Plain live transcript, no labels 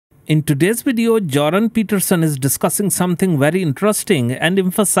In today's video, Jordan Peterson is discussing something very interesting and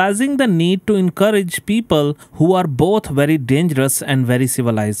emphasizing the need to encourage people who are both very dangerous and very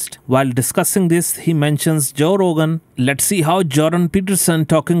civilized. While discussing this, he mentions Joe Rogan. Let's see how Jordan Peterson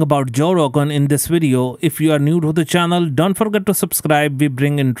talking about Joe Rogan in this video. If you are new to the channel, don't forget to subscribe. We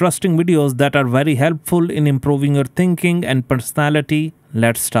bring interesting videos that are very helpful in improving your thinking and personality.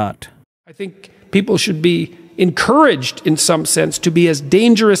 Let's start. I think people should be encouraged in some sense to be as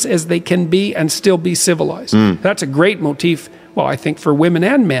dangerous as they can be and still be civilized. That's a great motif. Well, I think for women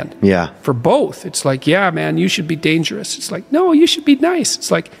and men. Yeah. For both. It's like, yeah, man, you should be dangerous. It's like, no, you should be nice.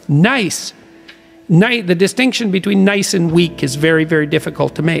 It's like, nice. The distinction between nice and weak is very, very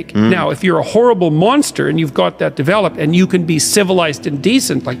difficult to make. Now, if you're a horrible monster and you've got that developed and you can be civilized and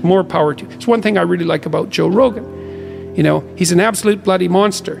decent, like more power to you. It's one thing I really like about Joe Rogan. You know, he's an absolute bloody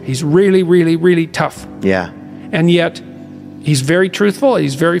monster. He's really, really, really tough. Yeah. And yet, he's very truthful,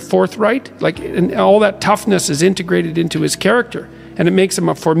 he's very forthright, and all that toughness is integrated into his character. And it makes him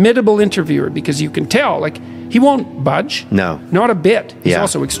a formidable interviewer because you can tell, he won't budge. No. Not a bit. He's Yeah.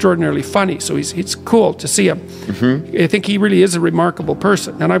 also extraordinarily funny, so it's cool to see him. I think he really is a remarkable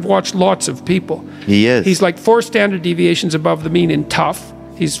person. And I've watched lots of people. He is. He's like 4 standard deviations above the mean in tough.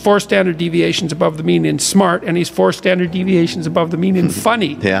 He's 4 standard deviations above the mean in smart, and he's 4 standard deviations above the mean in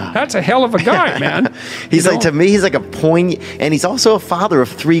funny. Yeah. That's a hell of a guy, man. He's to me, he's like a poignant, and he's also a father of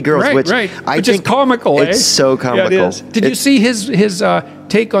 3 girls, Right, which right. I Which think is comical, it's so comical. Yeah, it is. Did you see his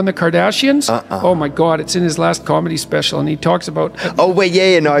take on the Kardashians? Oh my God, it's in his last comedy special, and he talks about Oh wait,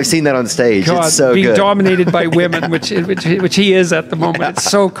 yeah, no, I've seen that on stage. God, it's so being good. dominated by women, which he is at the moment. It's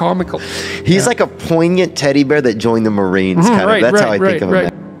so comical. He's like a poignant teddy bear that joined the Marines, kind right, of. That's how I right, think of him.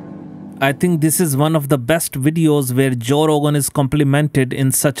 right. I think this is one of the best videos where Joe Rogan is complimented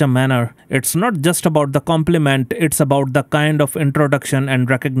in such a manner. It's not just about the compliment, it's about the kind of introduction and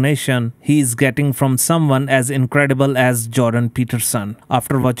recognition he is getting from someone as incredible as Jordan Peterson.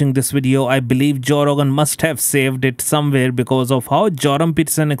 After watching this video, I believe Joe Rogan must have saved it somewhere because of how Jordan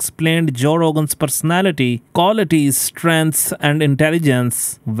Peterson explained Joe Rogan's personality, qualities, strengths, and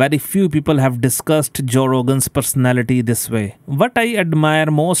intelligence. Very few people have discussed Joe Rogan's personality this way. What I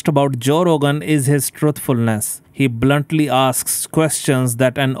admire most about Joe Rogan is his truthfulness. He bluntly asks questions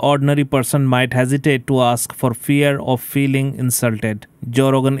that an ordinary person might hesitate to ask for fear of feeling insulted.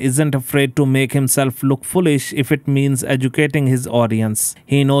 Joe Rogan isn't afraid to make himself look foolish if it means educating his audience.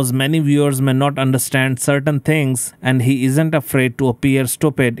 He knows many viewers may not understand certain things, and he isn't afraid to appear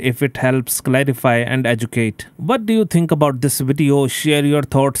stupid if it helps clarify and educate. What do you think about this video? Share your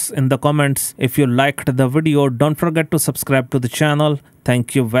thoughts in the comments. If you liked the video, don't forget to subscribe to the channel.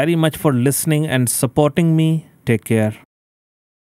 Thank you very much for listening and supporting me. Take care.